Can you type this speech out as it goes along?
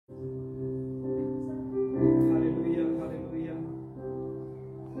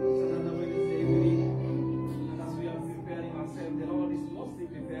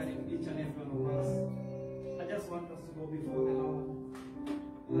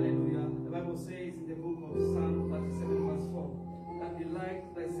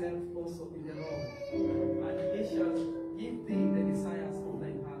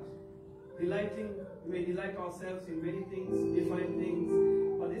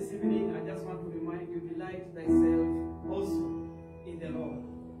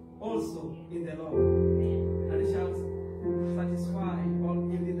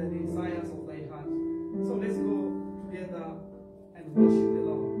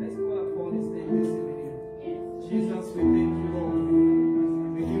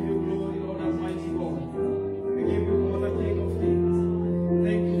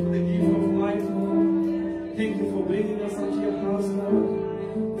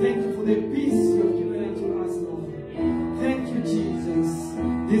the peace you have given unto us, Lord. Thank you, Jesus.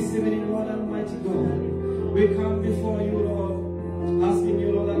 This evening, Lord Almighty God, we come before you, Lord, asking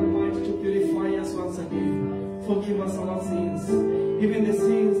you, Lord Almighty, to purify us once again. Forgive us our sins, even the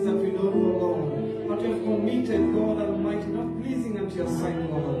sins that we don't know, Lord, but we have committed, God Almighty, not pleasing unto your sight,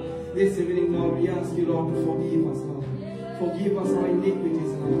 Lord. This evening, Lord, we ask you, Lord, to forgive us, Lord. Forgive us our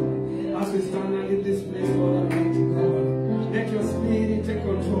iniquities, Lord. As we stand in this place, Lord Almighty God, let your Spirit take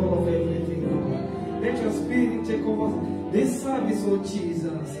control of everything, Lord. Let your Spirit take over this service, oh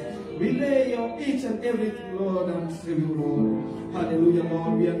Jesus. We lay each and everything, Lord, unto you, Lord. Hallelujah,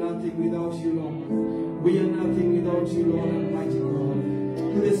 Lord. We are nothing without you, Lord. We are nothing without you, Lord Almighty God.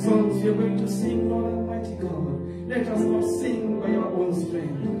 To the songs we are going to sing, Lord Almighty God, let us not sing by our own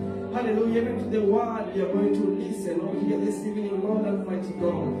strength. Hallelujah. Even to the word we are going to listen, Lord, here this evening, Lord Almighty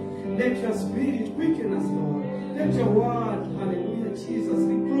God. Let your Spirit quicken us, Lord. Let your word, hallelujah, Jesus,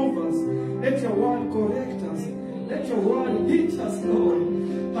 reprove us. Let your word correct us. Let your word teach us, Lord.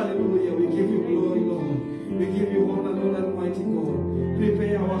 Hallelujah. We give you glory, Lord. We give you honor, Lord Almighty God.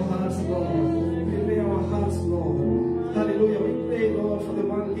 Prepare our hearts, Lord. Prepare our hearts, Lord. Hallelujah. We pray, Lord, for the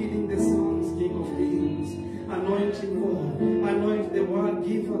one leading the songs, King of Kings. Anointing, Lord. Anoint the word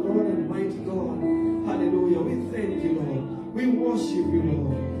giver, Lord Almighty God. Hallelujah. We thank you, Lord. We worship you,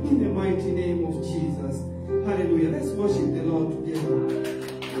 Lord. In the mighty name of Jesus. Hallelujah. Let's worship the Lord together.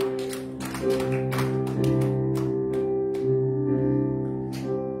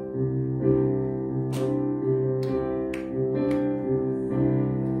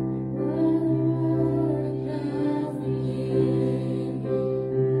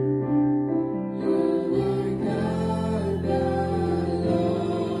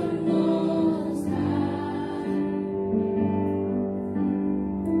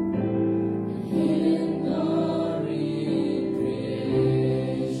 In glory, praise.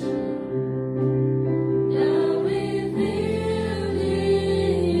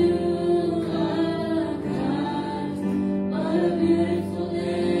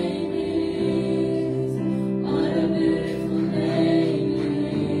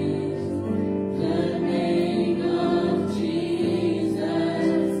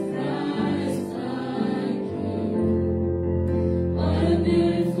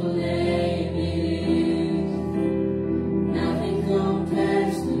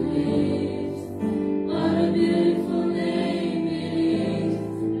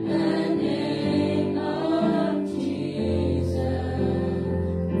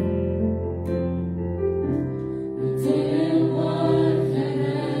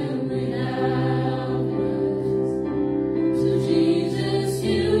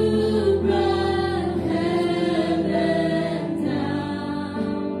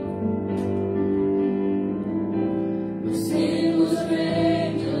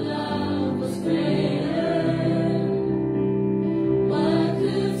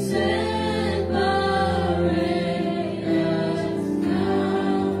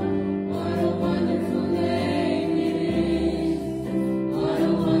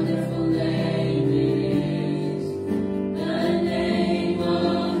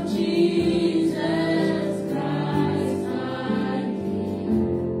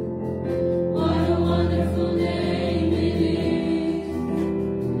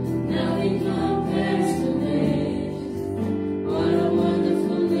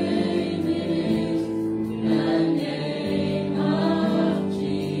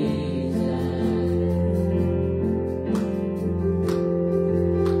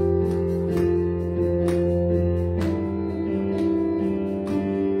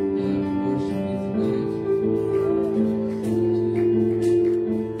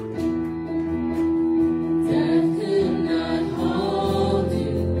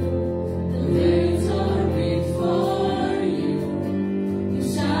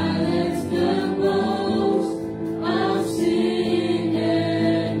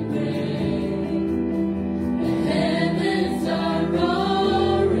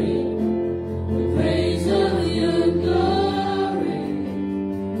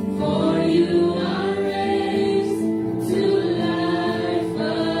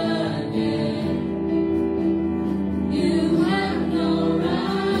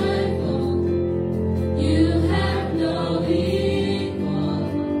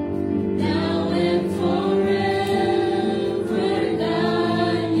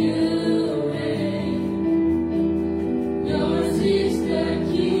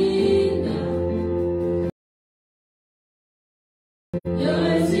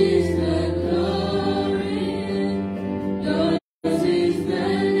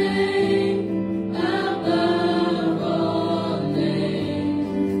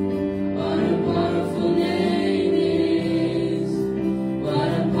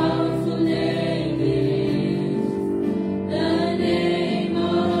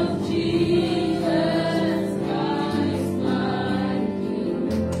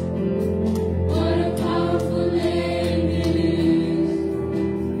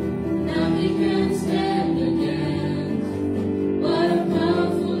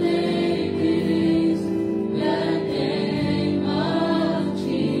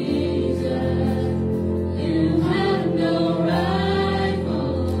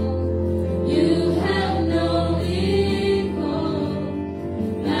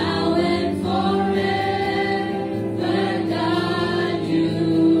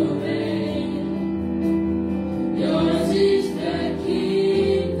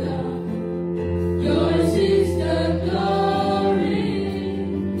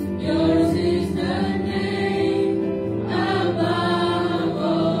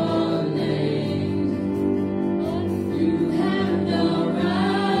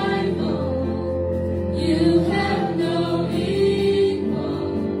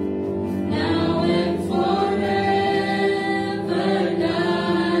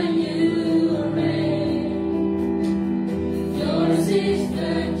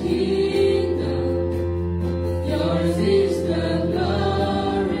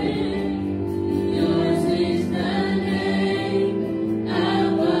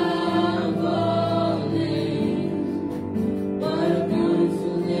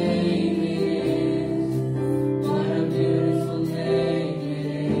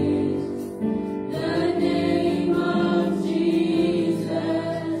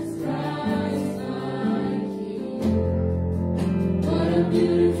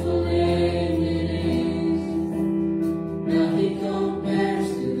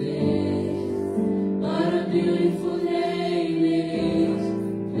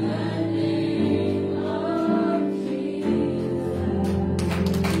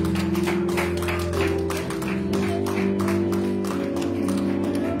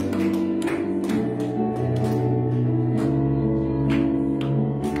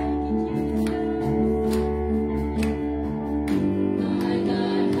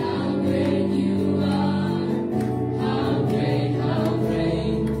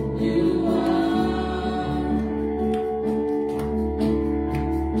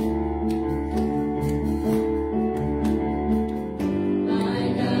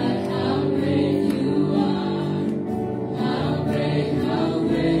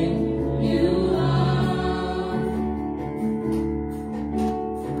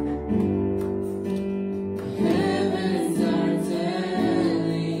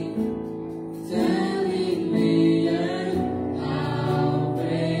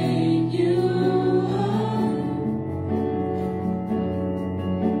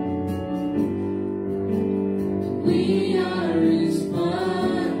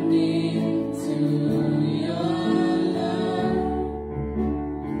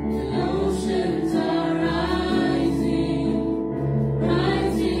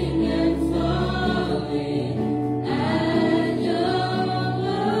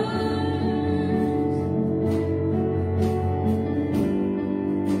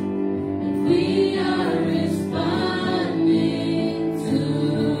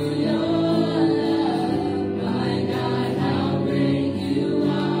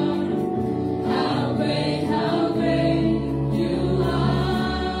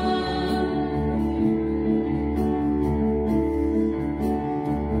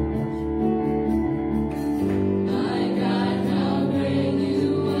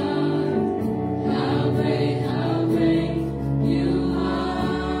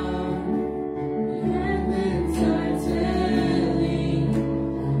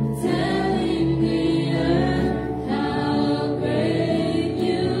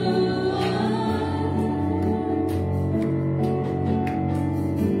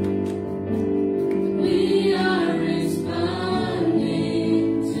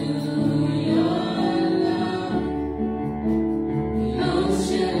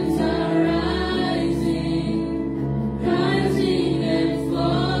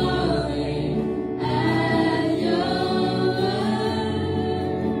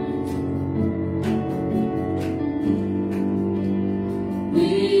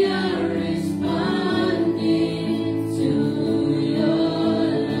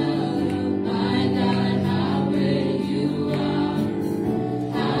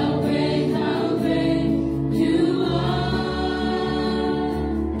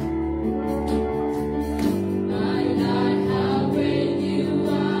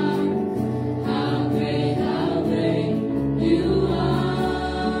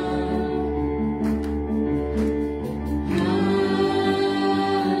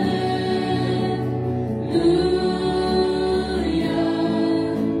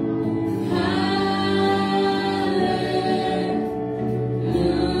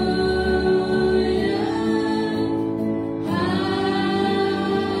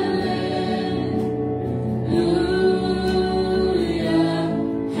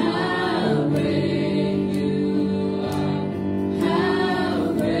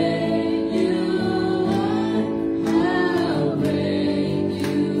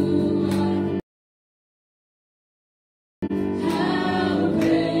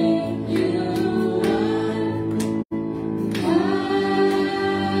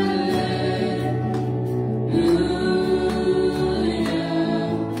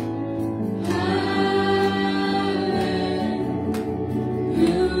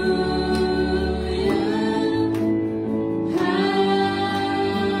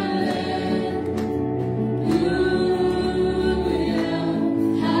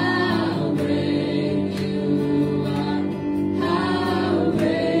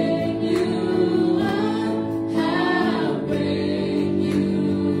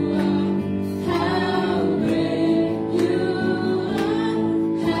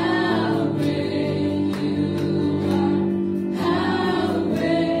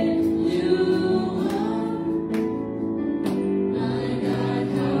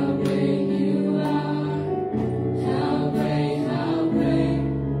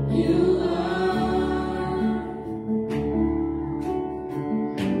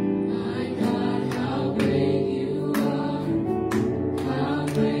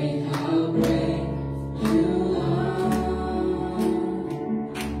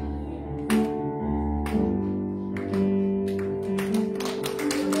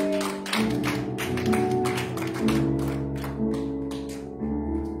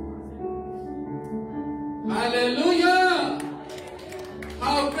 Hallelujah!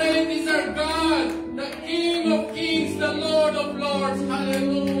 How great is our God, the King of kings, the Lord of lords.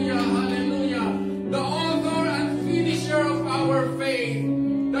 Hallelujah, hallelujah. The author and finisher of our faith.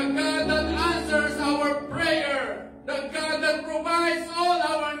 The God that answers our prayer. The God that provides all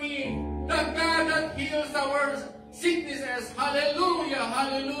our needs. The God that heals our sicknesses. Hallelujah,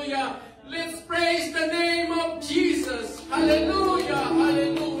 hallelujah. Let's praise the name of Jesus. Hallelujah,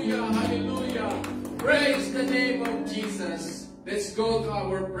 hallelujah, hallelujah. Praise the name of Jesus. Let's go to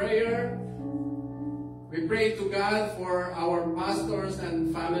our prayer. We pray to God for our pastors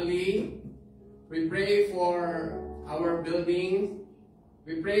and family. We pray for our building.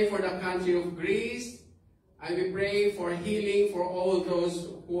 We pray for the country of Greece. And we pray for healing for all those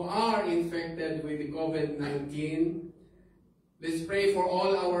who are infected with COVID-19. Let's pray for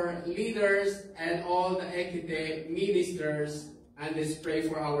all our leaders and all the Equity ministers. And let's pray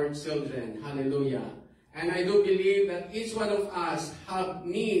for our children. Hallelujah. And I do believe that each one of us have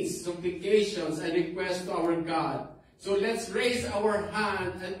needs, supplications, and requests to our God. So let's raise our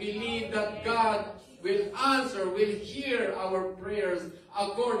hand and believe that God will answer, will hear our prayers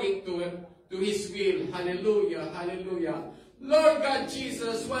according to His will. Hallelujah, hallelujah. Lord God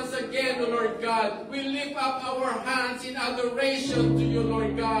Jesus, once again, Lord God, we lift up our hands in adoration to you,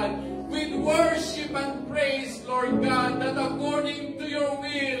 Lord God, with worship and praise, Lord God, that according to your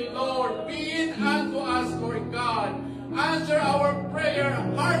will, Lord, be it unto us, Lord God. Answer our prayer,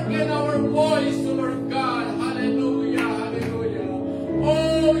 hearken our voice, Lord God. Hallelujah, hallelujah.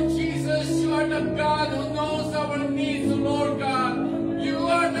 Oh, Jesus, you are the God who knows our needs, Lord God. You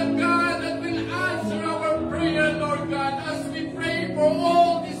are the God that will answer our prayer, Lord God, as we pray for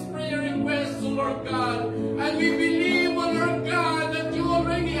all these prayer requests, Lord God. And we believe, Lord God, that you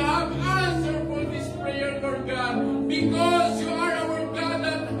already have answer for this prayer, Lord God, because you are our God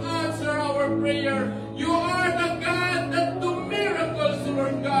that answer our prayer. You are the God that do miracles,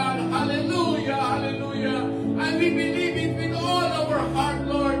 Lord God. Hallelujah, hallelujah. And we believe it with all our heart,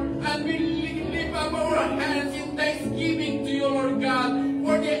 Lord, and we lift up our hands in thanksgiving to you, Lord God,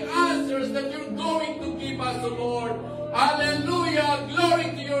 for the answers that you're going to give us, Lord. Hallelujah,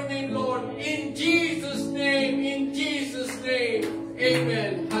 glory to your name, Lord. In Jesus' name, in Jesus' name.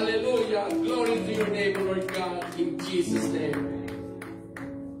 Amen. Hallelujah. Glory to your name, Lord God, in Jesus' name.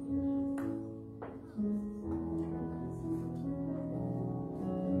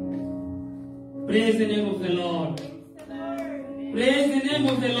 Praise the name of the Lord. Praise the name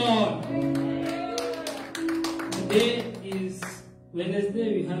of the Lord. Today is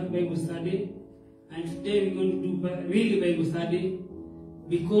Wednesday, we have Bible study. And today we're going to do really Bible study,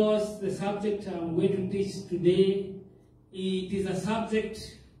 because the subject I'm going to teach today, it is a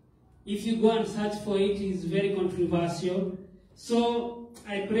subject, if you go and search for it, is very controversial. So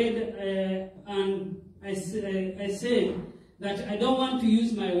I prayed and I said that I don't want to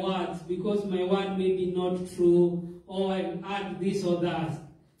use my words, because my word may be not true, or I add this or that.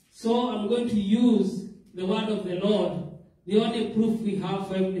 So I'm going to use the word of the Lord, the only proof we have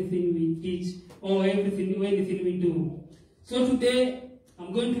for everything we teach, or anything we do. So today,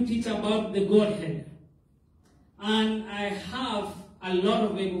 I'm going to teach about the Godhead. And I have a lot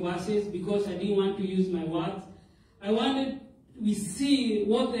of Bible verses, because I didn't want to use my words. I wanted we see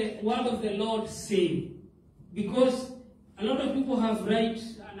what the word of the Lord say. Because a lot of people have write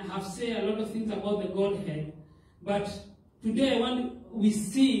and have said a lot of things about the Godhead. But today we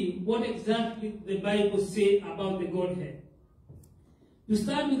see what exactly the Bible say about the Godhead. To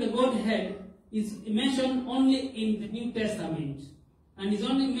start with, the Godhead is mentioned only in the New Testament, and is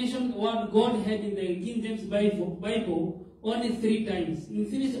only mentioned the word Godhead in the King James Bible only 3 times. In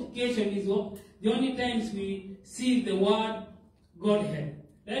 3 occasions is the only times we see the word Godhead.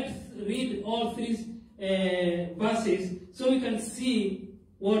 Let's read all 3 verses so we can see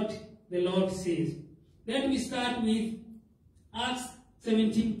what the Lord says. Let me start with Acts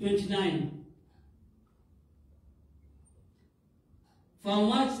 17:29. For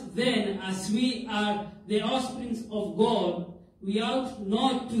much then, as we are the offspring of God, we ought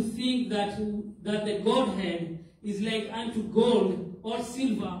not to think that the Godhead is like unto gold, or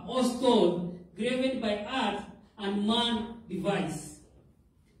silver, or stone, graven by earth and man device.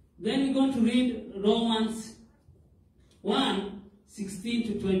 Then we're going to read Romans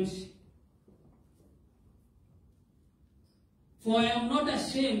 1:16-20. For I am not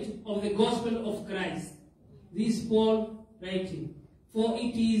ashamed of the gospel of Christ. This is Paul writing. For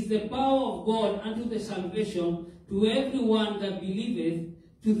it is the power of God unto the salvation to everyone that believeth,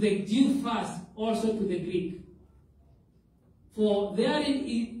 to the Jew first, also to the Greek. For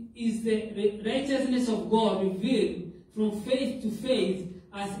therein is the righteousness of God revealed from faith to faith,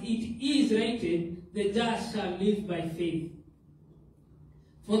 as it is written, the just shall live by faith.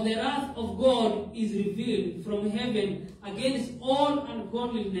 For the wrath of God is revealed from heaven against all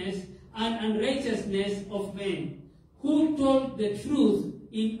ungodliness and unrighteousness of men, who told the truth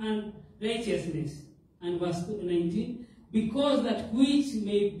in unrighteousness. And verse 19, because that which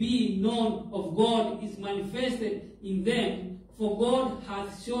may be known of God is manifested in them, for God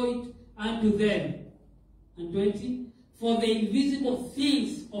hath showed it unto them. And 20, for the invisible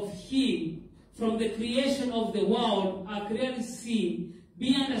things of him from the creation of the world are clearly seen,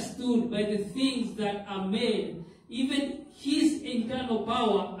 be understood by the things that are made, even his internal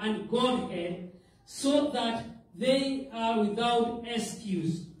power and Godhead, so that they are without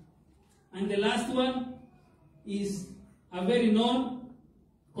excuse. And the last one is a very known,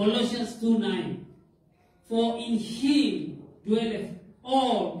 Colossians 2:9. For in him dwelleth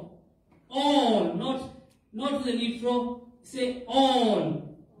all, not the literal, say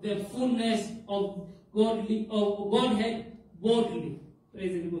all, the fullness of Godhead bodily.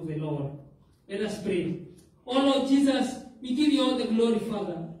 Praise the name of the Lord. Let us pray. Oh Lord Jesus, we give you all the glory,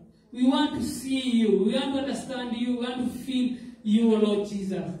 Father. We want to see you. We want to understand you. We want to feel you, O Lord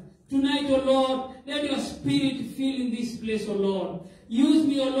Jesus. Tonight, O Lord, let your spirit fill in this place, O Lord. Use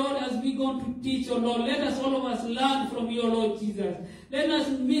me, O Lord, as we go to teach, O Lord. Let us, all of us, learn from you, O Lord Jesus. Let us,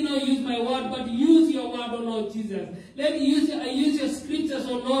 me not use my word, but use your word, O Lord Jesus. Let me use your scriptures,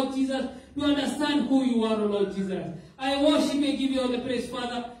 O Lord Jesus, to understand who you are, O Lord Jesus. I worship and give you all the praise,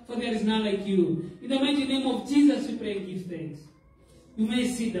 Father, for there is none like you. In the mighty name of Jesus, we pray and give thanks. You may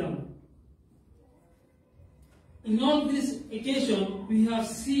sit down. In all this occasion, we have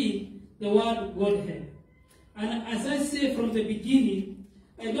seen the word Godhead. And as I say from the beginning,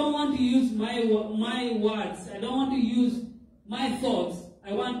 I don't want to use my words. I don't want to use my thoughts.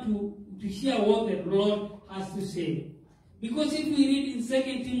 I want to hear what the Lord has to say. Because if we read in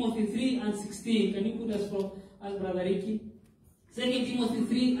 2 Timothy 3:16, can you put us for us, Brother Ricky? 2 Timothy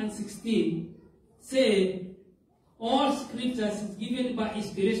 3:16 say, all scriptures is given by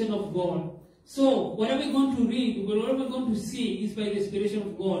inspiration of God. So, whatever we're going to read, whatever we're going to see is by the inspiration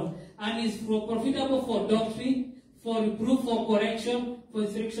of God. And is profitable for doctrine, for reproof, for correction, for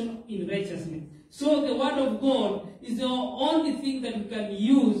instruction in righteousness. So, the word of God is the only thing that we can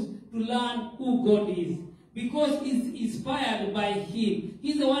use to learn who God is. Because it's inspired by Him.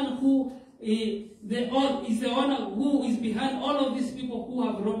 He's the one who is the one who is behind all of these people who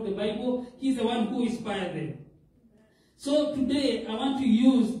have wrote the Bible. He's the one who inspired them. So today, I want to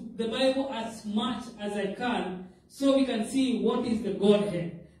use the Bible as much as I can so we can see what is the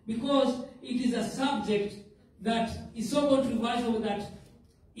Godhead. Because it is a subject that is so controversial that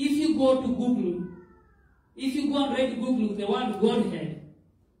if you go to Google, if you go and read Google the word Godhead,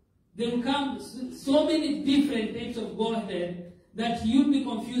 there will come so many different types of Godhead that you'll be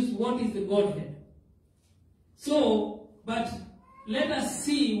confused what is the Godhead. So, but let us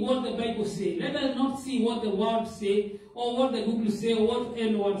see what the Bible says. Let us not see what the world say, or what the Google say, or what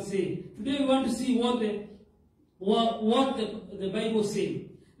anyone say. Today we want to see what the Bible says.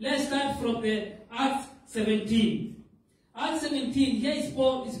 Let's start from the Acts 17. Acts 17, here is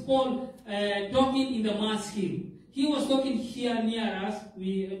Paul talking in the Mass Hill. He was talking here near us.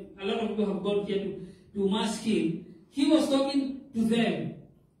 A lot of people have gone here to Mass Hill. He was talking to them.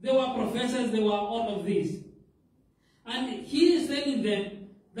 They were professors, they were all of this. And he is telling them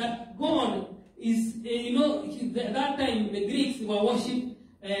that God is, that time the Greeks were worshipping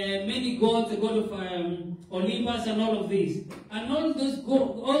many gods, the god of Olympus and all of this. And all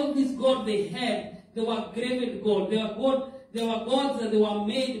these gods they had, they were graven gold. They were gods that they were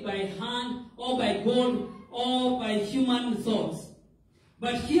made by hand or by gold or by human thoughts.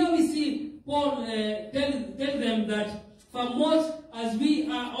 But here we see Paul tell them that for most as we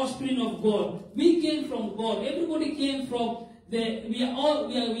are offspring of God, we came from God. Everybody came from we are all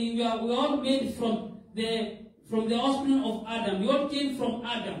made from the offspring of Adam. We all came from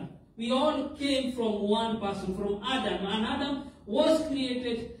Adam. We all came from one person, from Adam. And Adam was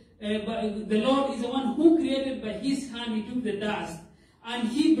created by the Lord is the one who created by his hand. He took the dust and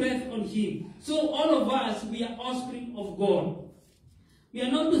he breathed on him. So all of us, we are offspring of God. We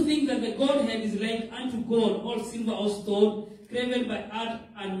are not to think that the Godhead is like unto God, all silver or stone, graven by art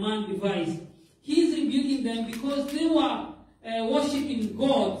and man devised. He is rebuking them because they were worshipping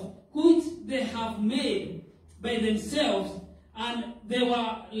gods which they have made by themselves, and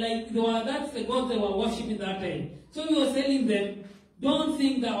that's the God they were worshipping that time. So he was telling them, don't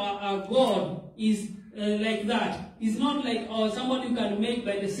think that our God is like that. It's not like somebody you can make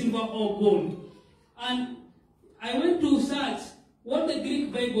by the silver or gold. And I went to search what the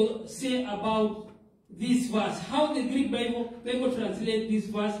Greek Bible say about this verse. How the Greek Bible translate this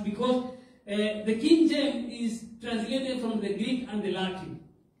verse, because the King James is translated from the Greek and the Latin.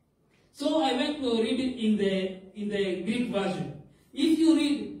 So I went to read it in the Greek version. If you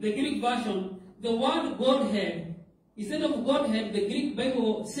read the Greek version, the word Godhead, instead of Godhead, the Greek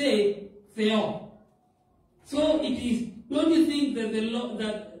Bible say Theo. So it is. Don't you think that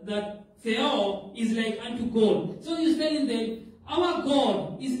that Theo is like unto God? So he's telling them, our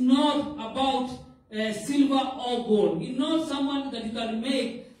God is not about silver or gold. It's not someone that you can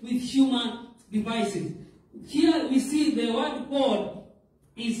make with human devices. Here we see the word God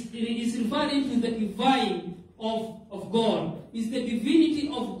is referring to the divine of God. It's the divinity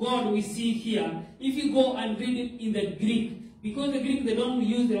of God we see here. If you go and read it in the Greek, because the Greek they don't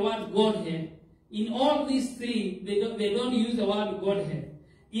use the word Godhead. In all these three, they don't use the word Godhead.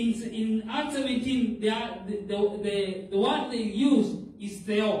 In Acts 17, the word they use is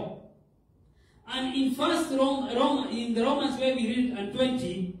Theo. And in in the Romans where we read and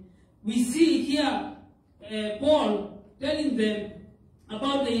 20, we see here Paul telling them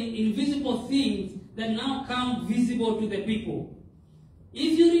about the invisible things that now come visible to the people.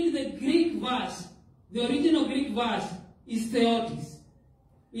 If you read the Greek verse, the original Greek verse is Theotis.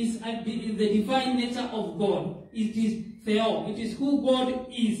 It's the divine nature of God. It is Theo. It is who God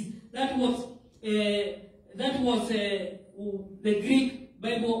is. That was the Greek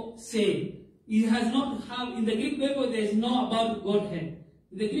Bible say. It has not have in the Greek Bible there is no about Godhead.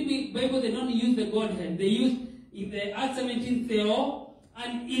 In the Greek Bible they don't use the Godhead. They use in the Acts 17 Theo,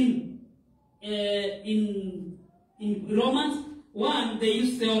 and in Romans 1 they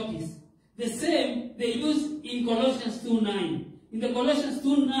use Theotis. The same they use in Colossians 2:9. In the Colossians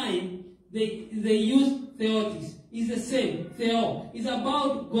 2:9 they use Theotis. It's the same. Theo is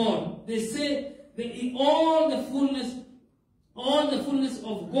about God. They say that all the fullness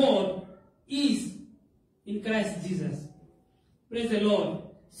of God is in Christ Jesus. Praise the Lord.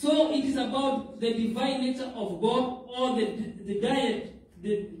 So it is about the divine nature of God, or the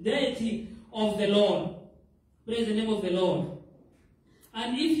deity of the Lord. Praise the name of the Lord.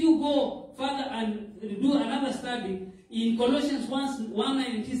 And if you go further and do another study, in Colossians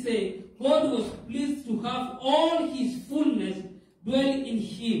 1:9 it says, God was pleased to have all his fullness dwelling in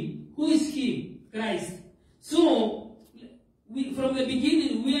him. Who is he? Christ. So, from the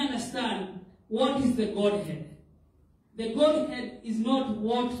beginning we understand what is the Godhead. The Godhead is not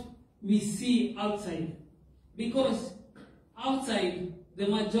what we see outside. Because outside, the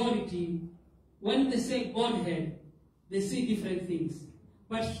majority, when they say Godhead, they see different things.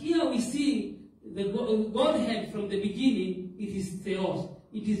 But here we see the Godhead from the beginning, it is Theos,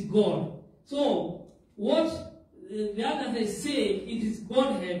 it is God. So, what the others they say it is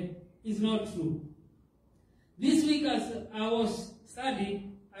Godhead is not true. This week as I was studying,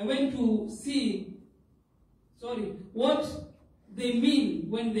 I went to see, what they mean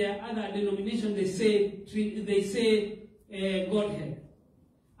when there are other denominations they say Godhead.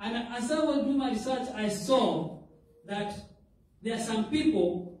 And as I was doing my research, I saw that there are some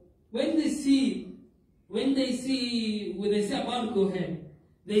people, when they say about Godhead,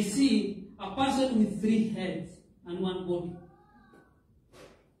 they see a person with 3 heads and 1 body.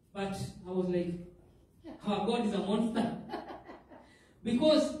 But I was like, our God is a monster.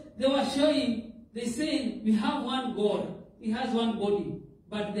 Because they were showing, they saying, we have one God, he has 1 body,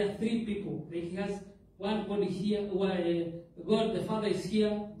 but there are 3 people. Like he has 1 body here, God the Father is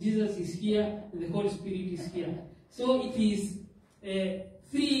here, Jesus is here, and the Holy Spirit is here. So it is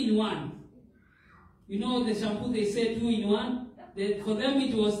 3 in 1. You know the shampoo they say 2 in 1? For them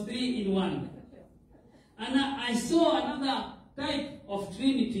it was 3 in 1. And I saw another type of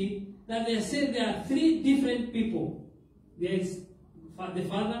Trinity that they said there are 3 different people. There is the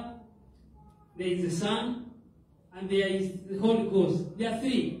Father, there is the Son, and there is the Holy Ghost. There are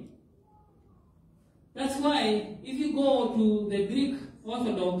 3. That's why if you go to the Greek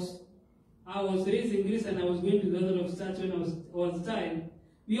Orthodox, I was raised in Greece and I was going to the Orthodox Church when I was a child.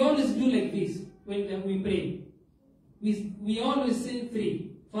 We always do like this when we pray. We always say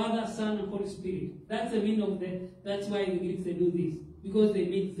 3. Father, Son, and Holy Spirit. That's the meaning of that's why the Greeks they do this. Because they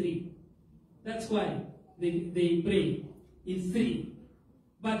mean 3. That's why they pray. It's 3.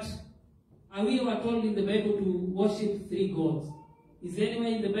 But are we ever told in the Bible to worship 3 gods? Is there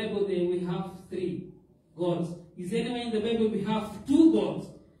anywhere in the Bible that we have 3 gods? Is there anywhere in the Bible we have 2 gods?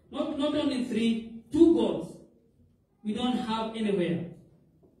 Not only 3, 2 gods. We don't have anywhere.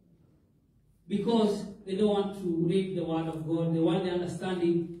 Because they don't want to read the word of God. They want the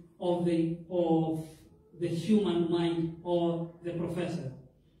understanding of the human mind or the professor.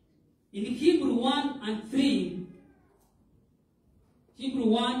 In Hebrew 1 and 3, Hebrew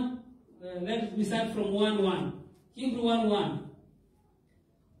 1 let me start from 1:1. Hebrew 1:1.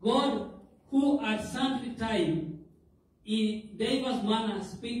 God, who at sundry time in diverse manner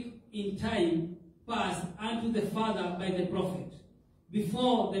speak in time past unto the Father by the prophet,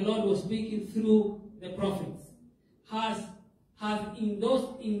 before the Lord was speaking through the prophets, has in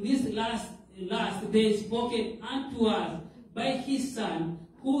this last days spoken unto us by his Son,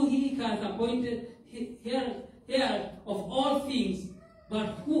 who he hath appointed heir of all things,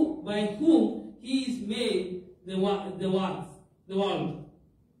 but by whom he is made the world,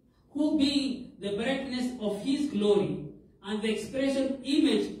 who being the brightness of his glory, and the expression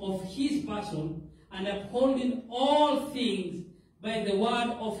image of his person, and upholding all things by the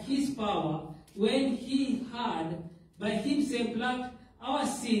word of his power, when he had by himself plucked our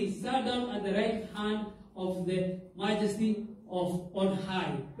sins, sat down at the right hand of the majesty of on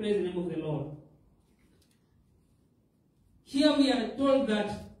high. Praise the name of the Lord. Here we are told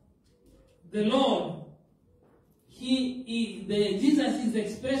that the Lord, Jesus is the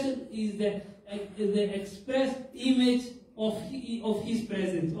expression, is the express image of his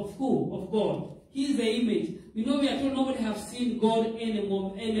presence. Of who? Of God. He is the image. We know we are told nobody has seen God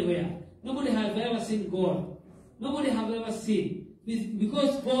anywhere. Nobody has ever seen God. Nobody has ever seen.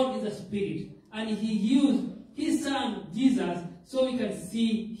 Because God is a spirit. And he used his Son, Jesus, so we can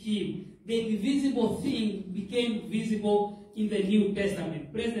see him. The invisible thing became visible in the New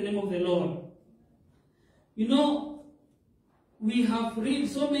Testament. Praise the name of the Lord. You know, we have read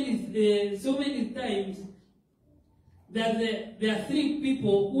so many times that there are three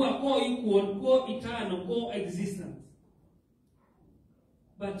people who are co-equal, co-eternal, co-existent.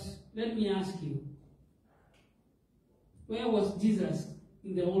 But let me ask you, where was Jesus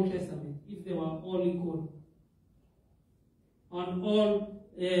in the Old Testament if they were all equal and all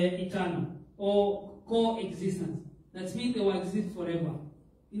eternal or co-existence? That means they will exist forever.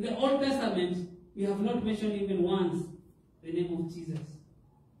 In the Old Testament, we have not mentioned even once the name of Jesus.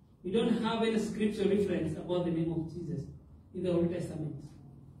 We don't have any scripture reference about the name of Jesus in the Old Testament.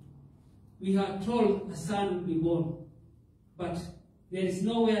 We are told a son will be born, but there is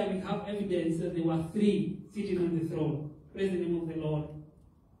nowhere we have evidence that there were three sitting on the throne. Praise the name of the Lord.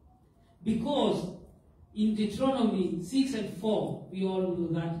 Because in Deuteronomy 6:4, we all know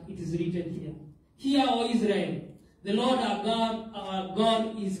that it is written here. Hear, O Israel, the Lord our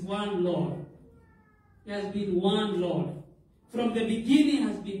God is one Lord. There has been one Lord. From the beginning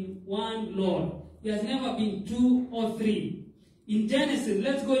has been one Lord. There has never been two or three. In Genesis,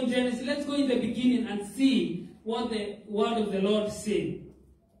 let's go in the beginning and see what the word of the Lord said.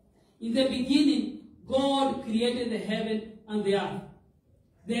 In the beginning, God created the heaven and the earth.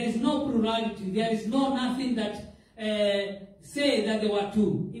 There is no plurality. There is nothing that say that there were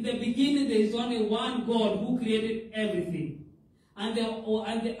two. In the beginning, there is only one God who created everything. And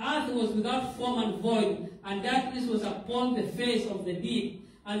the earth was without form and void, and darkness was upon the face of the deep,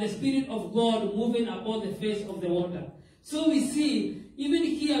 and the Spirit of God moving upon the face of the water. So we see, even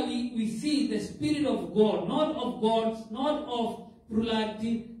here we see the Spirit of God, not of gods, not of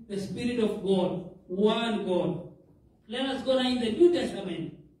plurality, the Spirit of God, one God. Let us go now in the New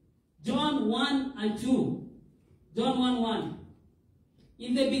Testament. John 1 and 2. John 1:1.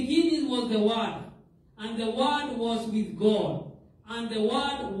 In the beginning was the Word, and the Word was with God, and the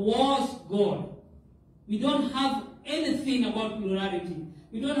Word was God. We don't have anything about plurality.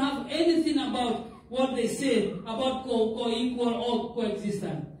 We don't have anything about what they say about co-equal or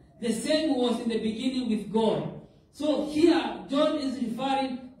coexistence. The same was in the beginning with God. So here, John is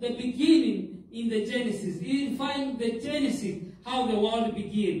referring the beginning in the Genesis. He is referring the Genesis, how the world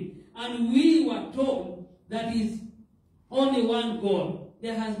began. And we were told that is only one God.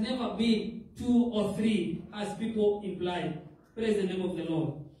 There has never been two or three, as people imply. Praise the name of the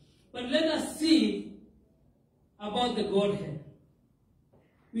Lord. But let us see about the Godhead.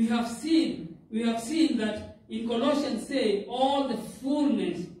 We have seen that in Colossians say all the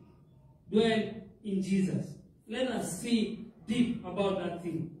fullness dwell in Jesus. Let us see deep about that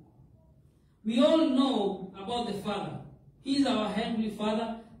thing. We all know about the Father. He is our Heavenly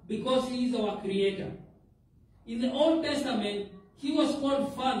Father because He is our Creator. In the Old Testament, He was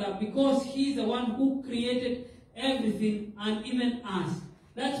called Father because He is the one who created everything and even us.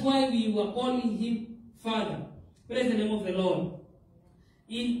 That's why we were calling Him Father. Praise the name of the Lord.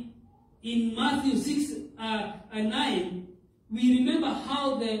 In Matthew 6 and 9, we remember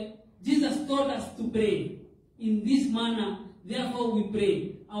how Jesus taught us to pray. In this manner, therefore we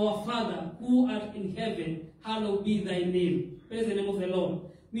pray, our Father, who art in heaven, hallowed be thy name. Praise the name of the Lord.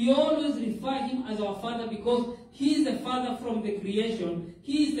 We always refer Him as our Father because He is the Father from the creation.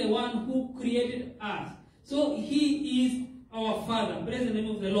 He is the one who created us. So He is our Father. Praise the name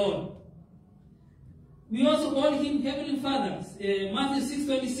of the Lord. We also call him Heavenly Father. Matthew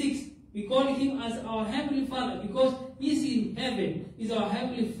 6:26, we call him as our Heavenly Father because he's in heaven. He's our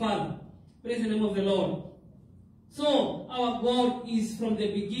Heavenly Father. Praise the name of the Lord. So, our God is from the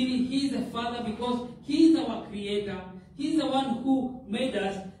beginning. He is the Father because he is our Creator. He is the one who made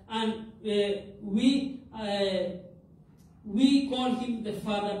us, and we call him the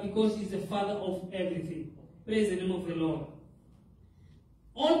Father because he's the Father of everything. Praise the name of the Lord.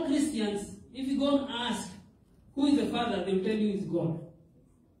 All Christians, if you go and ask who is the Father, they will tell you it's God.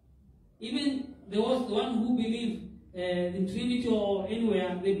 Even the one who believe in Trinity or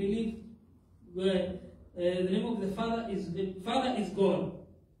anywhere, they believe the name of the Father is God.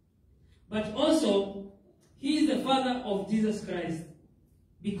 But also, he is the Father of Jesus Christ,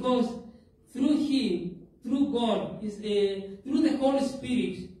 because through him, through God, through the Holy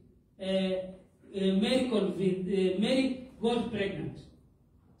Spirit, Mary got pregnant.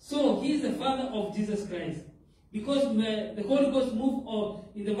 So he is the Father of Jesus Christ, because the Holy Ghost moved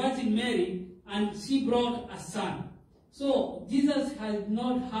in the Virgin Mary, and she brought a son. So Jesus has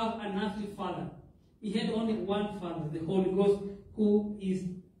not have an earthly father. He had only one Father, the Holy Ghost, who is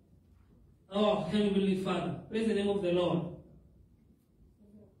our Heavenly Father. Praise the name of the Lord.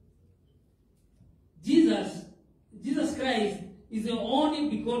 Jesus Christ is the only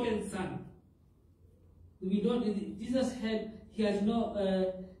begotten Son.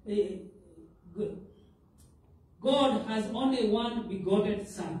 God has only one begotten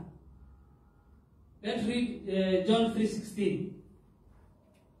Son. Let's read John 3:16.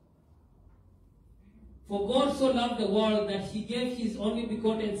 For God so loved the world that he gave his only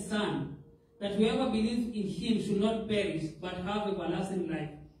begotten Son, that whoever believes in him should not perish, but have everlasting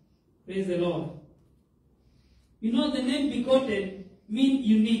life. Praise the Lord. You know, the name begotten means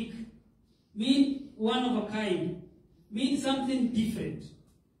unique, means one of a kind, means something different.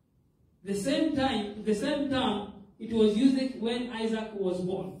 The same term it was used when Isaac was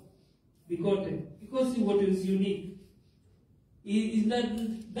born, begotten, because it was unique.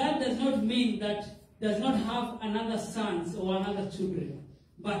 That does not mean that does not have another sons or another children,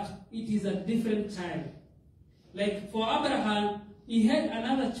 but it is a different child. Like for Abraham, he had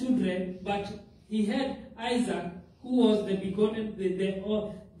another children, but he had Isaac, who was the begotten,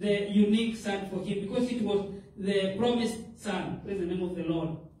 the unique son for him, because it was the promised son. Praise the name of the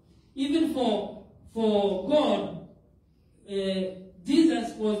Lord. Even for God,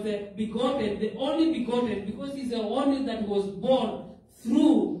 Jesus was the begotten, the only begotten, because he's the only that was born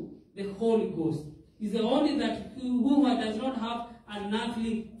through the Holy Ghost. He's the only that who does not have an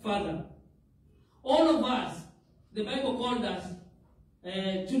earthly father. All of us, the Bible called us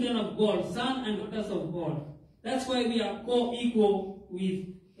children of God, sons and daughters of God. That's why we are co-equal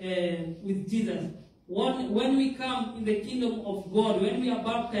with Jesus. When we come in the kingdom of God, when we are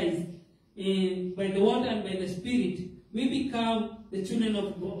baptized by the water and by the Spirit, we become the children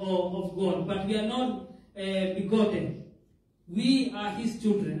of God. But we are not begotten. We are his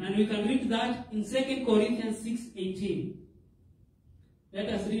children. And we can read that in 2 Corinthians 6:18. Let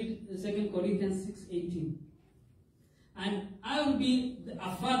us read 2 Corinthians 6:18. And I will be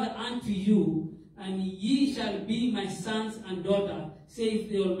a father unto you, and ye shall be my sons and daughters, saith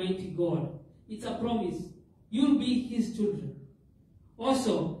the Almighty God. It's a promise. You'll be his children.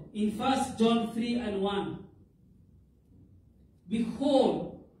 Also, in 1 John 3:1,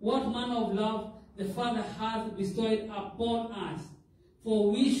 behold, what manner of love the Father hath bestowed upon us,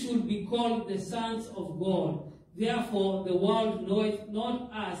 for we should be called the sons of God. Therefore, the world knoweth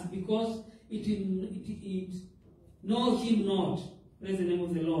not us, because it know him not. Praise the name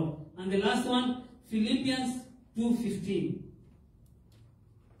of the Lord. And the last one, Philippians 2:15.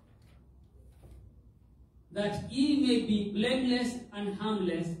 That ye may be blameless and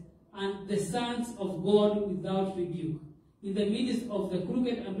harmless, and the sons of God without rebuke, in the midst of the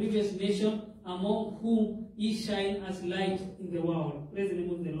crooked and grievous nation, among whom ye shine as light in the world. Praise the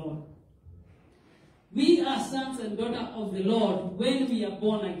name of the Lord. We are sons and daughters of the Lord when we are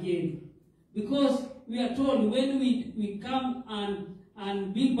born again. Because we are told when we come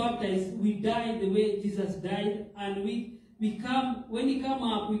and be baptized, we die the way Jesus died, and when we come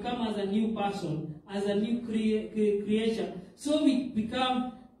up, we come as a new person, as a new creation. So we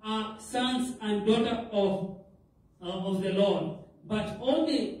become sons and daughters of the Lord. But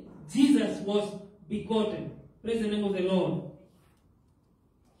only Jesus was begotten. Praise the name of the Lord.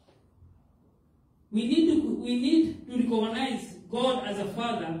 We need to recognize God as a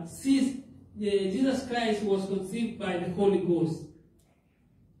Father, since Jesus Christ was conceived by the Holy Ghost.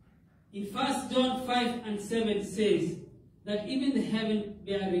 In 1 John 5:7 says that even the heaven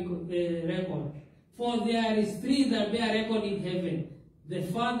bear record. For there is three that bear record in heaven, the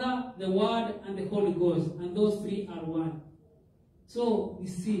Father, the Word, and the Holy Ghost. And those three are one. So, we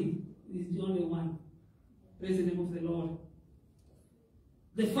see, there is only one. Praise the name of the Lord.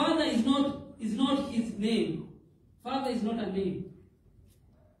 The Father is not his name. Father is not a name.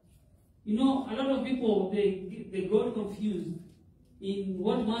 You know, a lot of people, they got confused in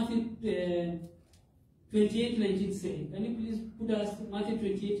what Matthew 28:19 say. Can you please put us Matthew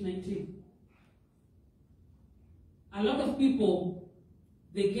 28:19? A lot of people,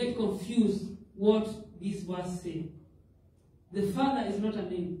 they get confused what this verse says. The Father is not a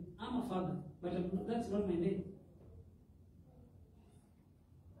name. I'm a father, but that's not my name.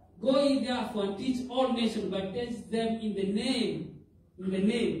 Go ye therefore and teach all nations, baptize them in the name,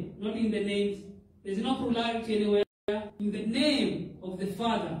 not in the names. There's no plurality anywhere. In the name of the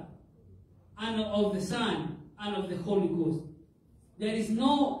Father, and of the Son, and of the Holy Ghost. There is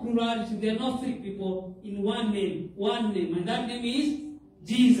no plurality. There are no three people in one name, and that name is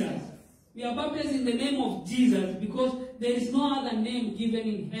Jesus. We are baptized in the name of Jesus because there is no other name given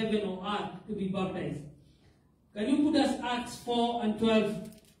in heaven or earth to be baptized. Can you put us Acts 4:12?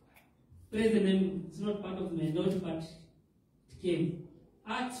 Praise the name. It's not part of my note, but it came.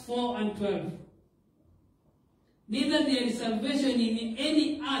 Acts 4:12. Neither there is salvation in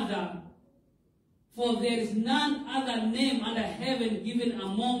any other, for there is none other name under heaven given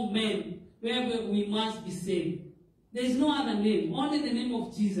among men whereby we must be saved. There is no other name, only the name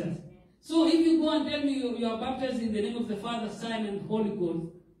of Jesus. So if you go and tell me you are baptized in the name of the Father, Son, and Holy Ghost,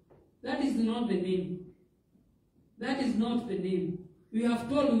 that is not the name. That is not the name. We have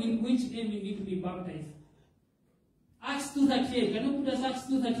told in which name you need to be baptized. Acts 2:38. Can you put us Acts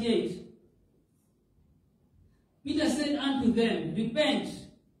 2:38? Peter said unto them, repent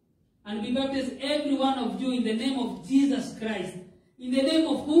and be baptized every one of you in the name of Jesus Christ. In the name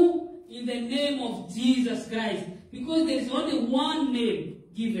of who? In the name of Jesus Christ. Because there is only one name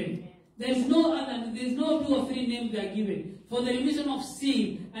given. There is no other, there is no two or three names that are given. For the remission of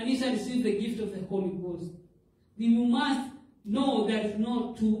sin, and you shall receive the gift of the Holy Ghost. You must know there is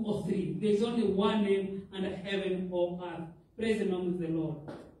no two or three. There is only one name under heaven or earth. Praise the name of the Lord.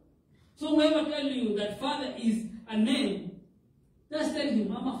 So whoever tells you that Father is a name, just tell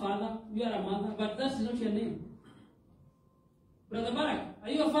him, I'm a father, you are a mother, but that's not your name. Brother Barak, are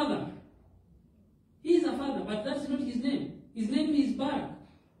you a father? He is a father, but that's not his name. His name is Barak.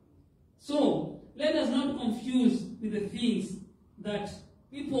 So, let us not confuse with the things that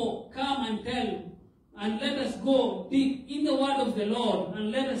people come and tell, and let us go deep in the word of the Lord,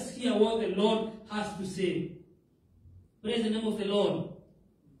 and let us hear what the Lord has to say. Praise the name of the Lord.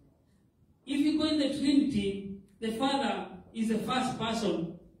 If you go in the Trinity, the Father is the first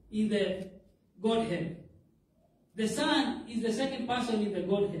person in the Godhead. The Son is the second person in the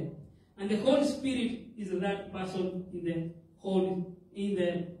Godhead. And the Holy Spirit is that person in the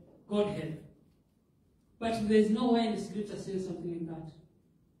Godhead. But there is nowhere in the Scripture says something like that.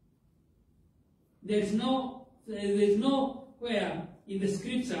 There is nowhere in the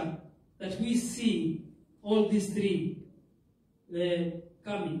Scripture that we see all these three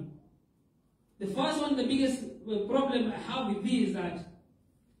coming. The first one, the biggest problem I have with this is that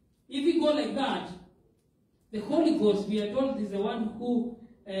if we go like that, the Holy Ghost, we are told, is the one who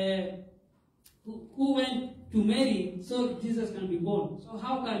went to Mary so Jesus can be born. So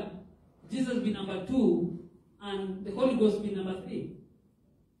how can Jesus be number 2 and the Holy Ghost be number 3?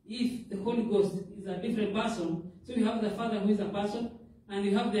 If the Holy Ghost is a different person, so you have the Father who is a person, and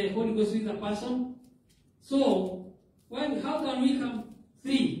you have the Holy Ghost who is a person. So, how can we come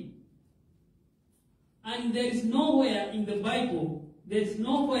 3? And there is nowhere in the Bible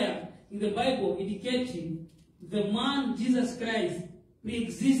indicating the man Jesus Christ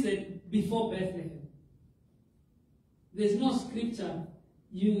pre-existed before Bethlehem. There's no scripture.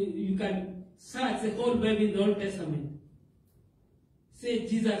 You can search the whole Bible in the Old Testament. Say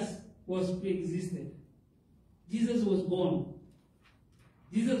Jesus was pre-existed. Jesus was born.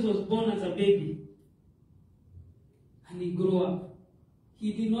 Jesus was born as a baby. And he grew up.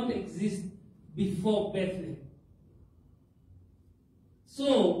 He did not exist before Bethlehem.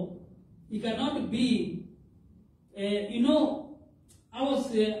 So, he cannot be, I was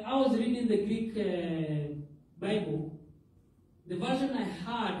reading the Greek Bible. The version I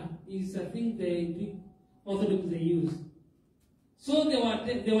had is, I think, the Greek Orthodox they use. So they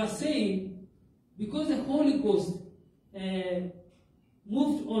were saying, because the Holy Ghost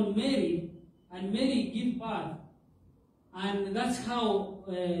moved on Mary, and Mary gave birth, and that's how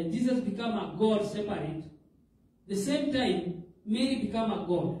Jesus became a God separate. The same time, Mary became a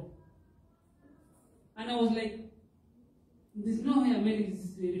God. And I was like, there's no way Mary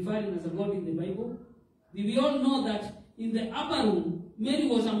is referring as a God in the Bible. We all know that in the upper room, Mary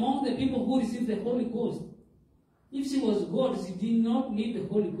was among the people who received the Holy Ghost. If she was God, she did not need the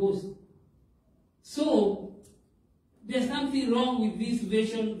Holy Ghost. So, there's something wrong with this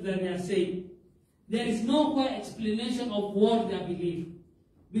version that they are saying. There is no clear explanation of what they believe.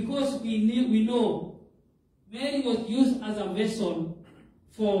 Because we know Mary was used as a vessel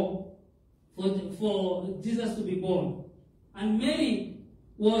for Jesus to be born. And Mary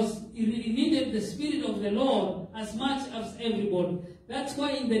needed the Spirit of the Lord as much as everybody. That's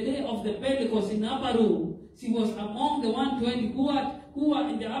why in the day of the Pentecost in upper room, she was among the 120 who were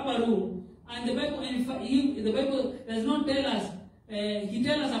in the upper room. And the Bible does not tell us, he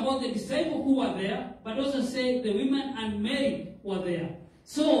tells us about the disciples who were there, but also say the women and Mary were there.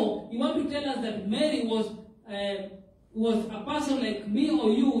 So, you want to tell us that Mary was a person like me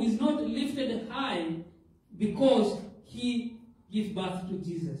or you who is not lifted high because he gave birth to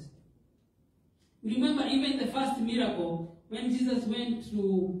Jesus. Remember, even the first miracle, when Jesus went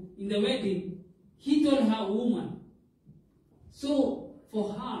in the wedding, he told her, woman. So,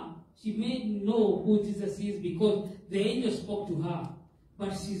 for her, she may know who Jesus is because the angel spoke to her.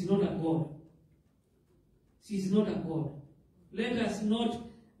 But she's not a God. She's not a God. Let us not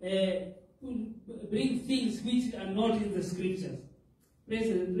bring things which are not in the scriptures. Praise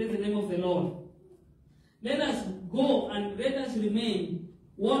the name of the Lord. Let us go and let us remain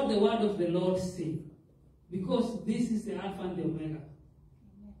what the word of the Lord says. Because this is the Alpha and the Omega.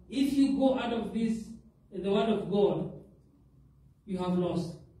 If you go out of this, the word of God, you have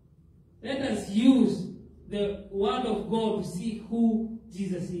lost. Let us use the word of God to see who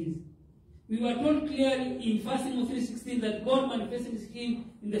Jesus is. We were told clearly in 1 Timothy 3:16 that God manifested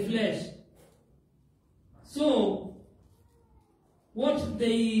him in the flesh. So, what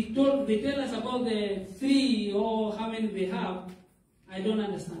they tell us about the 3 or how many they have, I don't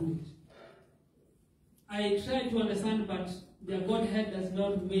understand it. I try to understand, but their Godhead does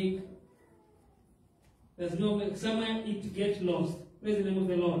not make somewhere it gets lost. Praise the name of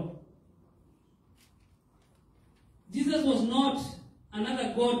the Lord. Jesus was not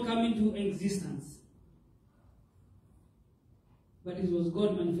another God coming to existence, but it was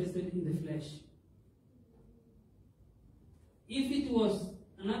God manifested in the flesh. If it was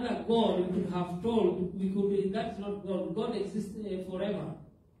another God, we could have told, that's not God. God exists forever.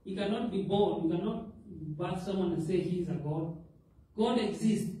 He cannot be born. You cannot birth someone and say he is a God. God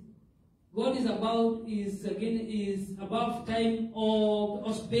exists. God is above time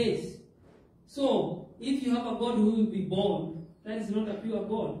or space. So, if you have a God who will be born, that is not a pure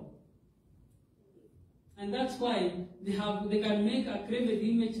God. And that's why they can make a graven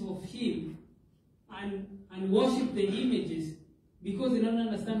image of him and worship the images because they don't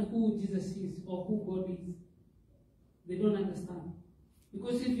understand who Jesus is or who God is. They don't understand.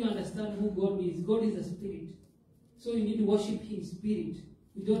 Because if you understand who God is a spirit. So you need to worship him in spirit.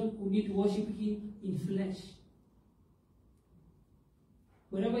 You need to worship him in flesh.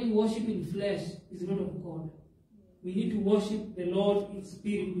 Whatever you worship in flesh is not of God. We need to worship the Lord in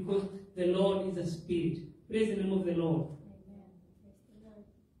spirit because the Lord is a spirit. Praise the name of the Lord. Amen.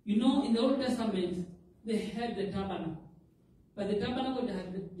 You know, in the Old Testament, they had the tabernacle. But the tabernacle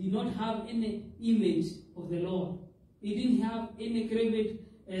did not have any image of the Lord. It didn't have any graven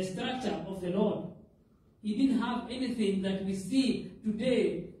structure of the Lord. It didn't have anything that we see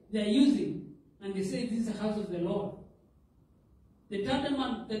today they are using. And they say this is the house of the Lord. The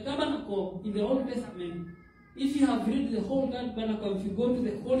tabernacle in the Old Testament, if you have read the whole tabernacle, if you go to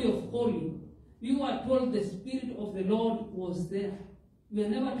the Holy of Holies, you are told the Spirit of the Lord was there. We are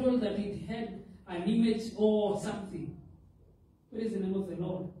never told that it had an image or something. Praise the name of the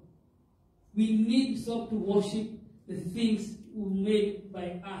Lord. We need to stop to worship the things made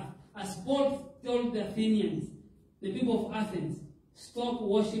by earth. As Paul told the Athenians, the people of Athens, stop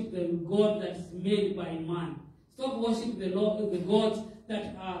worship the God that is made by man. Stop worship the gods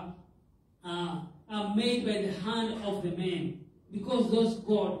that are made by the hand of the man. Because those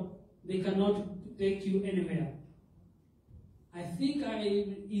gods, they cannot take you anywhere. I think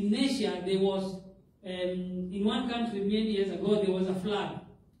in Asia, there was, in one country many years ago, there was a flood.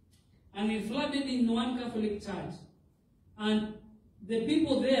 And it flooded in one Catholic church. And the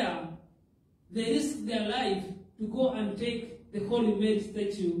people there, they risked their life to go and take the Holy Mary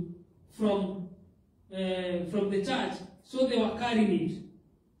statue from the church. So they were carrying it.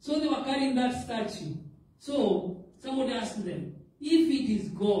 So they were carrying that statue. So somebody asked them, if it is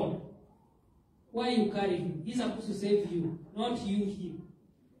God, why you carry him? He's supposed to save you, not you him.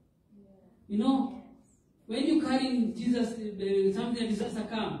 You know, when you carry Jesus, something disaster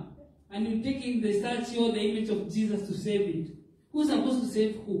come, and you taking the statue or the image of Jesus to save it, who's supposed to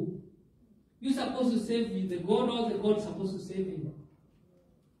save who? You're supposed to save the God, or the God supposed to save him?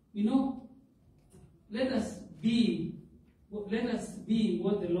 You know, let us be what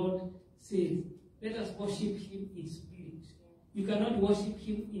the Lord says. Let us worship him in spirit. You cannot worship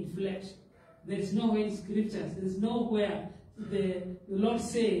him in flesh. There is nowhere in scriptures, there is nowhere the Lord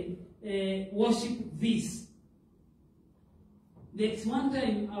say, worship this. There's one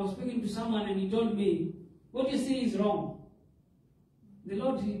time I was speaking to someone and he told me, what you say is wrong. The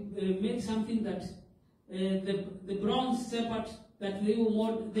Lord made something that the bronze serpent that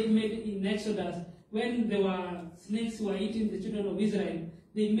they made in Exodus, when there were snakes who were eating the children of Israel,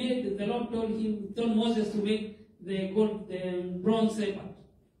 the Lord told Moses to make the bronze serpent.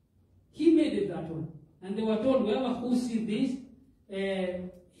 He made it that one. And they were told, whoever who sees this,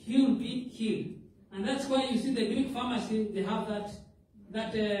 he will be healed. And that's why you see the Greek pharmacy, they have that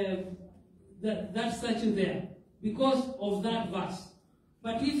statue there, because of that verse.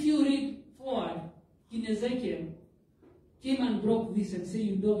 But if you read forward, in Ezekiel, came and broke this and said,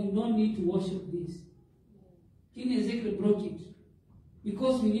 you don't need to worship this. King Ezekiel broke it.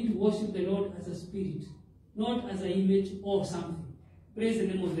 Because we need to worship the Lord as a spirit, not as an image or something. Praise the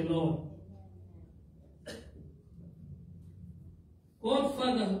name of the Lord.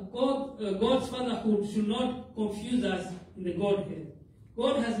 God's fatherhood should not confuse us in the Godhead.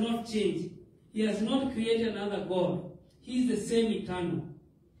 God has not changed. He has not created another God. He is the same eternal.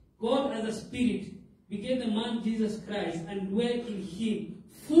 God as a spirit became the man Jesus Christ and dwelt in him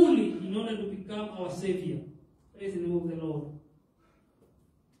fully in order to become our Savior. Praise the name of the Lord.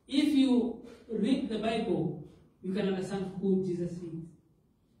 If you read the Bible, you can understand who Jesus is.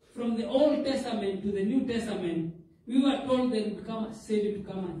 From the Old Testament to the New Testament, we were told that we become a Savior to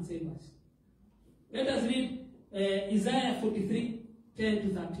come and save us. Let us read Isaiah 43, 10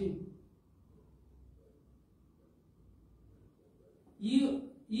 to 13.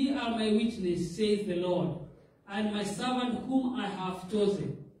 Ye are my witness, says the Lord, and my servant whom I have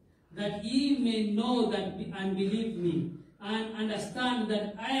chosen, that ye may know that and believe me, and understand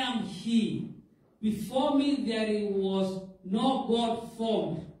that I am he. Before me there was no God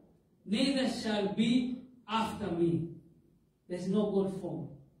formed, neither shall be after me. There is no God formed.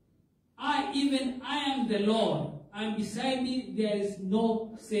 I am the Lord, and beside me there is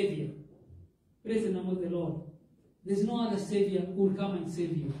no Savior. Praise the name of the Lord. There is no other Savior who will come and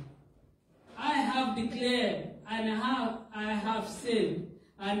save you. I have declared, and I have said,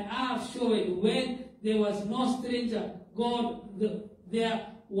 and I have shown when there was no stranger God, there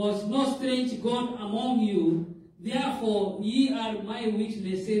was no strange God among you. Therefore ye are my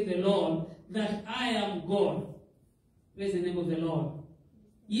witness, says the Lord, that I am God. Praise the name of the Lord.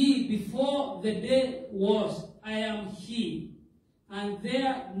 Ye before the day was, I am he, and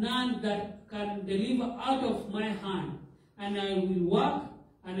there none that can deliver out of my hand, and I will work,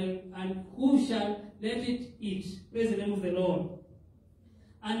 and who shall let it eat? Praise the name of the Lord.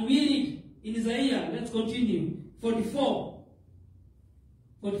 And we read in Isaiah, let's continue, 44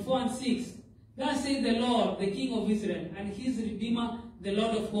 and 6. Thus says the Lord, the King of Israel, and his Redeemer, the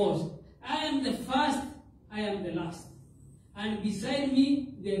Lord of hosts. I am the first, I am the last. And beside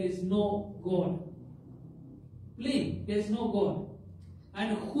me there is no God. Plain, there is no God.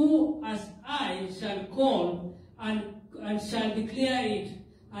 And who as I shall call and shall declare it,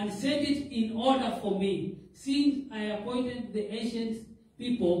 and set it in order for me, since I appointed the ancient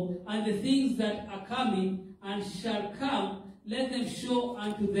people, and the things that are coming and shall come, let them show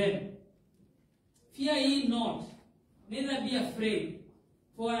unto them. Fear ye not, neither be afraid,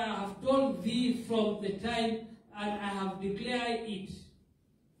 for I have told thee from the time, and I have declared it.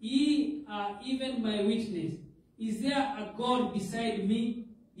 Ye are even my witness. Is there a God beside me?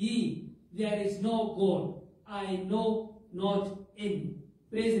 Ye, there is no God. I know not any.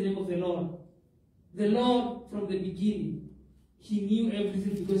 Praise the name of the Lord. The Lord from the beginning, he knew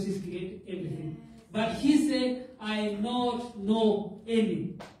everything because he created everything. But he said, I not know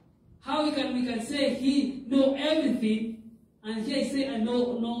any. How we can say he know everything, and here he say, I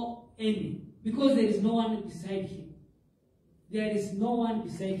know any? Because there is no one beside him. There is no one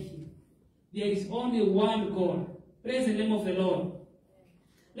beside him. There is only one God. Praise the name of the Lord.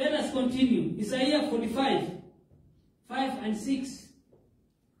 Let us continue. Isaiah 45, 5 and 6.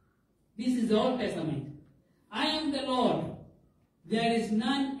 This is the Old Testament. I am the Lord. There is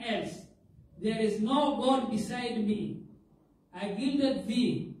none else. There is no God beside me. I gilded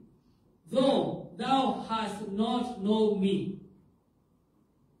thee, though thou hast not known me,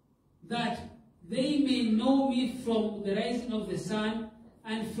 that they may know me from the rising of the sun,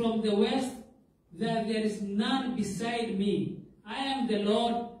 and from the west, that there is none beside me. I am the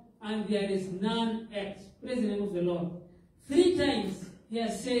Lord, and there is none else. Praise the name of the Lord. 3 times he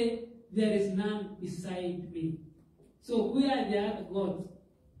has said, there is none beside me. So where are the other gods?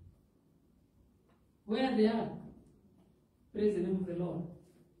 Where they are. Praise the name of the Lord.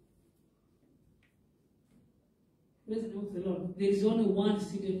 Praise the name of the Lord. There is only one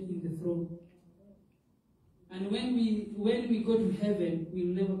seated in the throne. And when we go to heaven, we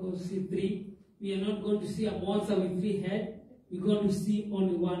will never go to see three. We are not going to see a monster with three heads. We're going to see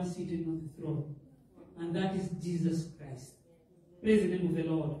only one seated on the throne. And that is Jesus Christ. Praise the name of the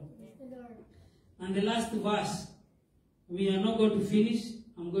Lord. And the last verse, we are not going to finish.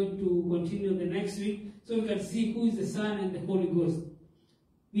 I'm going to continue the next week so we can see who is the Son and the Holy Ghost.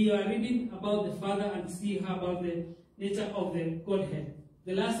 We are reading about the Father and see how about the nature of the Godhead.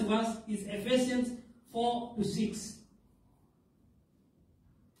 The last verse is Ephesians 4-6.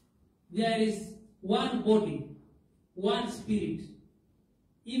 There is one body, one spirit,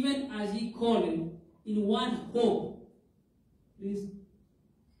 even as ye call it, in one hope. Please.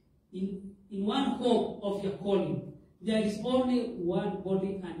 In one hope of your calling. There is only one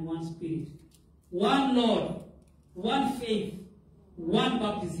body and one spirit. One Lord, one faith, one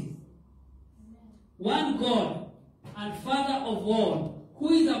baptism. One God and Father of all, who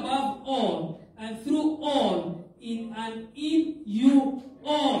is above all and through all, in and in you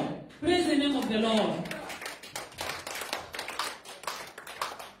all. Praise the name of the Lord.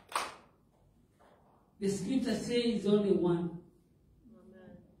 The scripture says only one.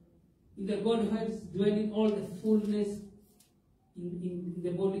 In the Godhead is dwelling all the fullness in the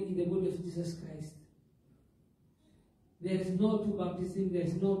body of Jesus Christ. There is no two baptisms, there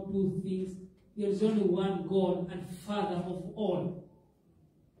is no two things. There is only one God and Father of all.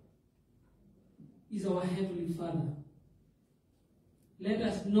 Is our Heavenly Father. Let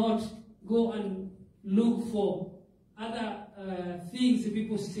us not go and look for other things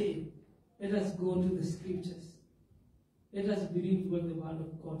people say. Let us go to the scriptures. Let us believe what the word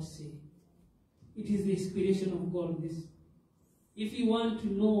of God says. It is the inspiration of God. This. If you want to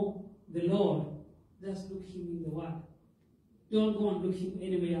know the Lord, just look him in the word. Don't go and look him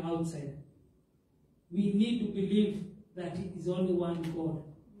anywhere outside. We need to believe that it is only one God.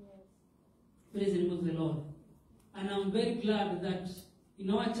 Yes. Praise the name of the Lord. And I'm very glad that in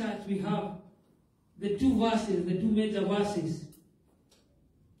our church we have the two verses, the two major verses,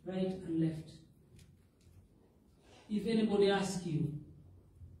 right and left. If anybody asks you,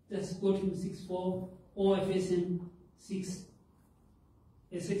 just go to 6:4 or Ephesians 6,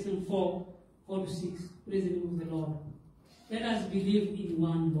 section 4:6. Praise the name of the Lord. Let us believe in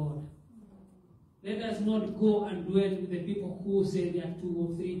one Lord. Let us not go and dwell with the people who say there are 2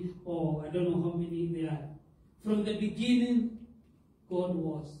 or 3 or I don't know how many there are. From the beginning, God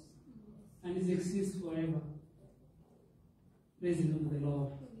was and it exists forever. Praise the name of the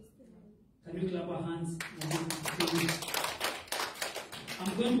Lord. Can we clap our hands?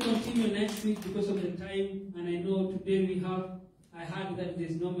 I'm going to continue next week because of the time, and I know today I heard that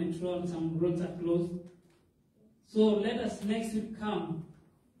there's no metro and some roads are closed. So let us next week come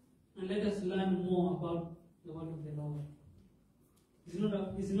and let us learn more about the word of the Lord.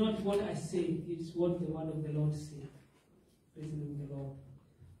 It's not what I say, it's what the word of the Lord says. Praise the name of the Lord.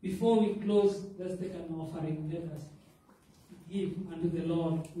 Before we close, let's take an offering. Let us give unto the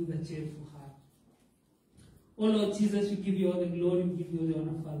Lord with a cheerful heart. Oh Lord Jesus, we give you all the glory, we give you all the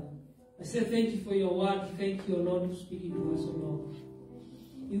honor, Father. I say thank you for your word. Thank you, Lord, for speaking to us, oh Lord.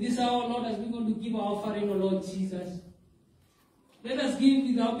 In this hour, Lord, as we're going to give our offering, oh Lord Jesus, let us give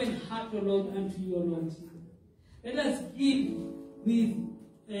with open heart, oh Lord, unto you, oh Lord Jesus. Let us give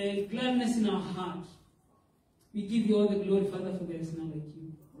with gladness in our heart. We give you all the glory, Father, for there is none like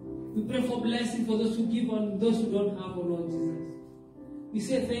you. We pray for blessing for those who give and those who don't have, oh Lord Jesus. We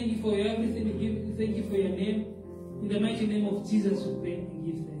say thank you for your everything. We give thank you for your name. In the mighty name of Jesus, we pray and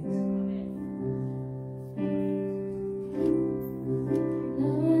give thanks. Amen.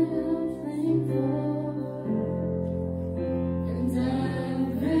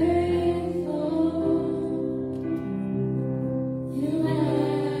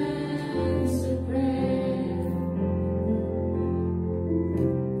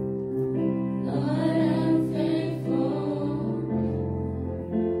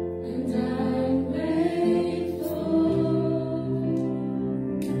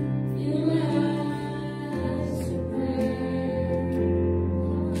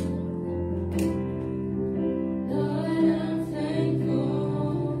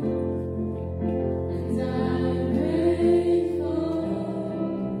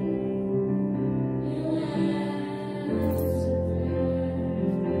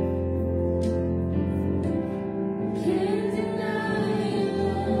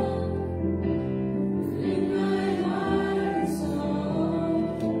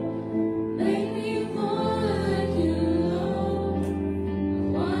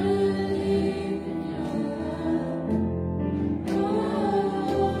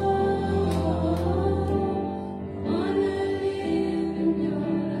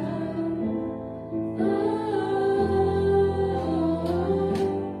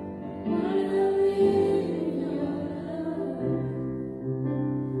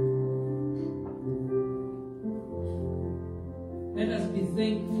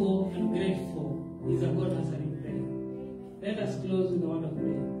 thankful and grateful. He's a God answering prayer. Let us close with the word of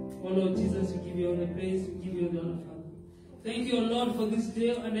prayer. Oh Lord Jesus, we give you all the praise, we give you all the honor, Father. Thank you, O Lord, for this day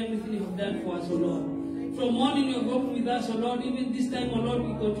and everything you have done for us, O Lord. From morning you have walked with us, O Lord. Even this time, O Lord,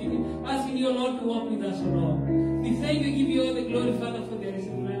 we continue asking you, O Lord, to walk with us, O Lord. We thank you, give you all the glory, Father, for there is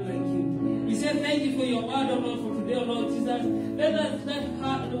none like you. We say thank you for your word, O Lord, for today, O Lord Jesus. Let us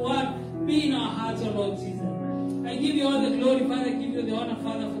that word be in our hearts, O Lord Jesus. I give you all the glory, Father. I give you the honor,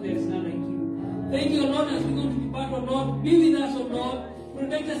 Father, for there is none like you. Thank you, O Lord, as we go to depart, O Lord. Be with us, O Lord.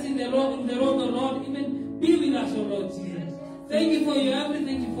 Protect us in the road, O Lord. Even be with us, O Lord Jesus. Thank you for your everything.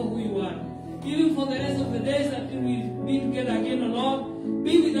 Thank you for who you are. Even for the rest of the days that we be together again, O Lord.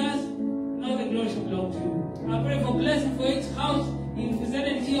 Be with us. Now the glory shall belong to you. I pray for blessing for each house in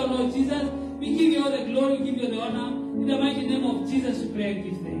presented here, O Lord Jesus. We give you all the glory. We give you the honor. In the mighty name of Jesus, we pray and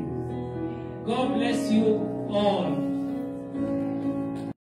give thanks. God bless you all.